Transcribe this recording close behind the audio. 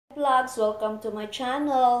vlogs, welcome to my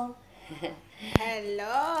channel.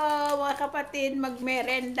 Hello mga kapatid,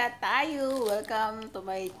 magmerenda tayo. Welcome to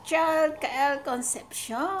my child KL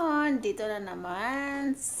Concepcion. Dito na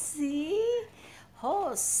naman si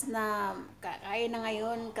host na kakain na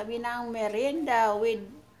ngayon kami ng merenda with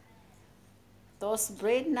toast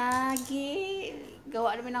bread na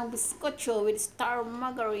gawa namin ng biskotso with Star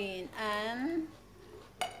Margarine and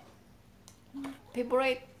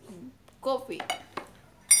favorite coffee.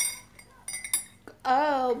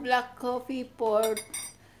 Oh, black coffee for...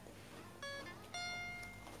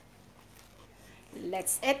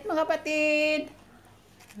 Let's eat mga kapatid!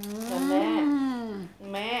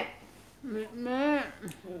 Me. Me.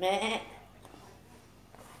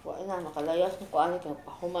 Wala na, nakalayas na ko ani kaya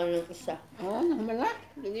pahuman ng isa. Oh, naman na.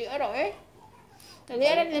 Dali araw eh. Dali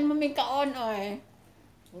araw din mo may kaon eh.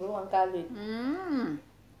 Ang kalit.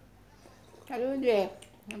 Kaludi.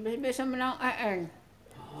 Nabis-bisa mo lang iron.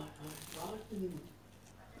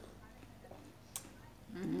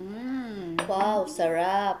 Wow,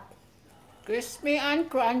 sarap. Crispy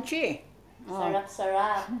and crunchy.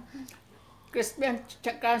 Sarap. Crispy and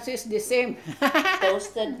crunchy is the same.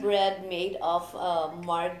 Toasted bread made of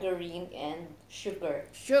margarine and sugar.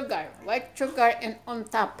 Sugar. White sugar and on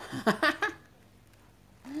top.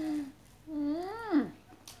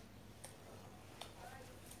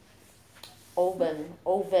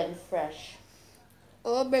 Oven fresh.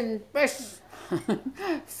 Oven fresh.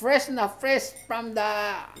 Fresh from the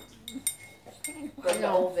From the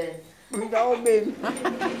oven. From the oven.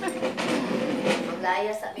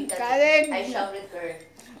 Maglaya sa amin kasi Kaling. I shall return.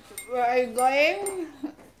 Where are you going?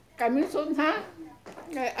 Coming soon, ha?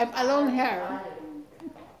 I'm alone here.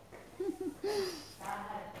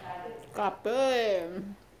 Kape.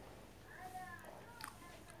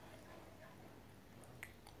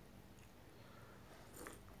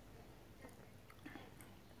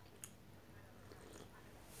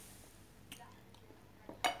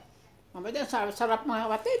 Mabuti, sarap mga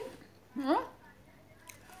kapatid. Huh?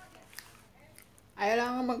 Ayaw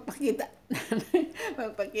lang magpakita.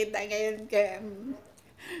 Magpakita ngayon kaya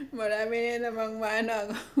marami na namang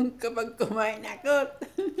maano kapag kumain ako.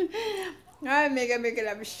 Ay, mega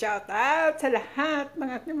love shout out sa lahat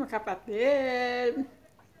mga kapatid.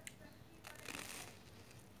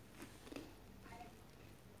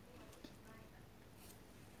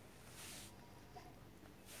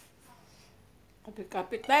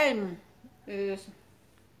 Kape time is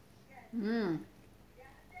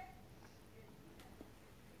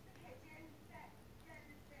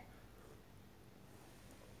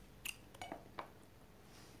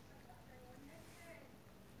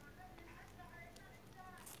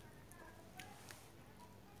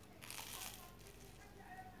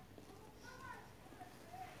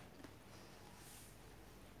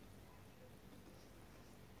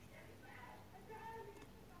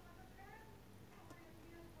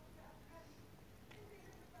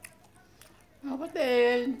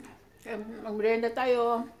kapatid, magmerenda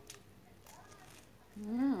tayo.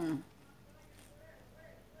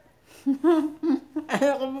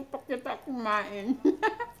 Ayaw ko magpakita kumain.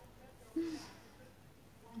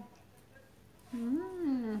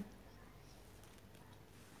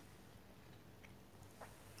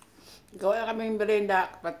 Gawa kaming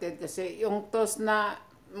merenda kapatid kasi yung toast na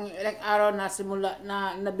ilang araw na simula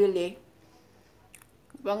na nabili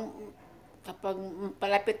kapag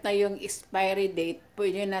palapit na yung expiry date,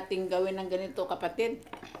 pwede natin gawin ng ganito kapatid.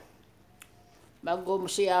 Bago mo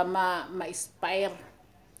siya ma-expire.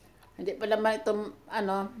 Hindi pa naman ito,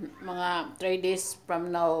 mga 3 days from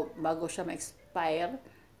now, bago siya ma-expire.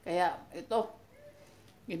 Kaya ito,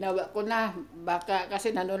 ginawa ko na. Baka,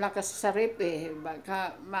 kasi nandun lang kasi sa rep eh.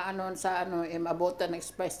 Baka maabutan ng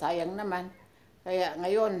expire, sayang naman. Kaya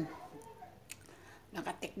ngayon,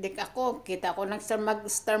 nakatikdik ako. Kita ko ng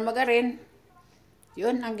Star Margarine.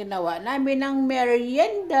 Yun ang ginawa namin ng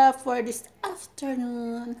merienda for this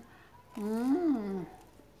afternoon.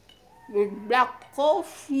 With black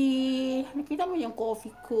coffee. Nakita mo yung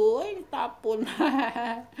coffee ko? Ay, natapon.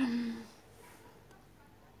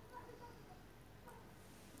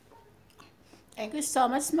 Thank you so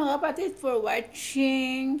much mga kapatid for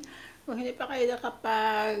watching. Kung hindi pa kayo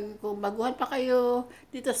kung baguhan pa kayo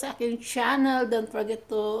dito sa aking channel, don't forget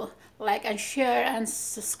to like and share and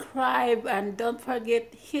subscribe, and don't forget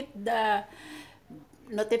hit the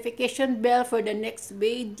notification bell for the next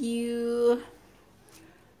video.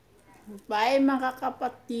 Bye mga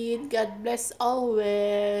kapatid. God bless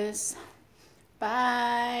always.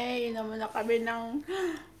 Bye. Inom muna kami ng...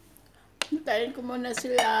 Tayin ko muna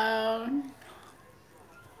sila.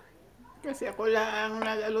 Kasi ako lang ang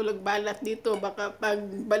nag-alulagbalat dito. Baka pag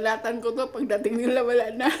balatan ko to, pagdating nila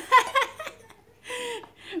wala na.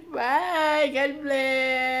 Bye! God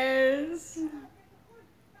bless!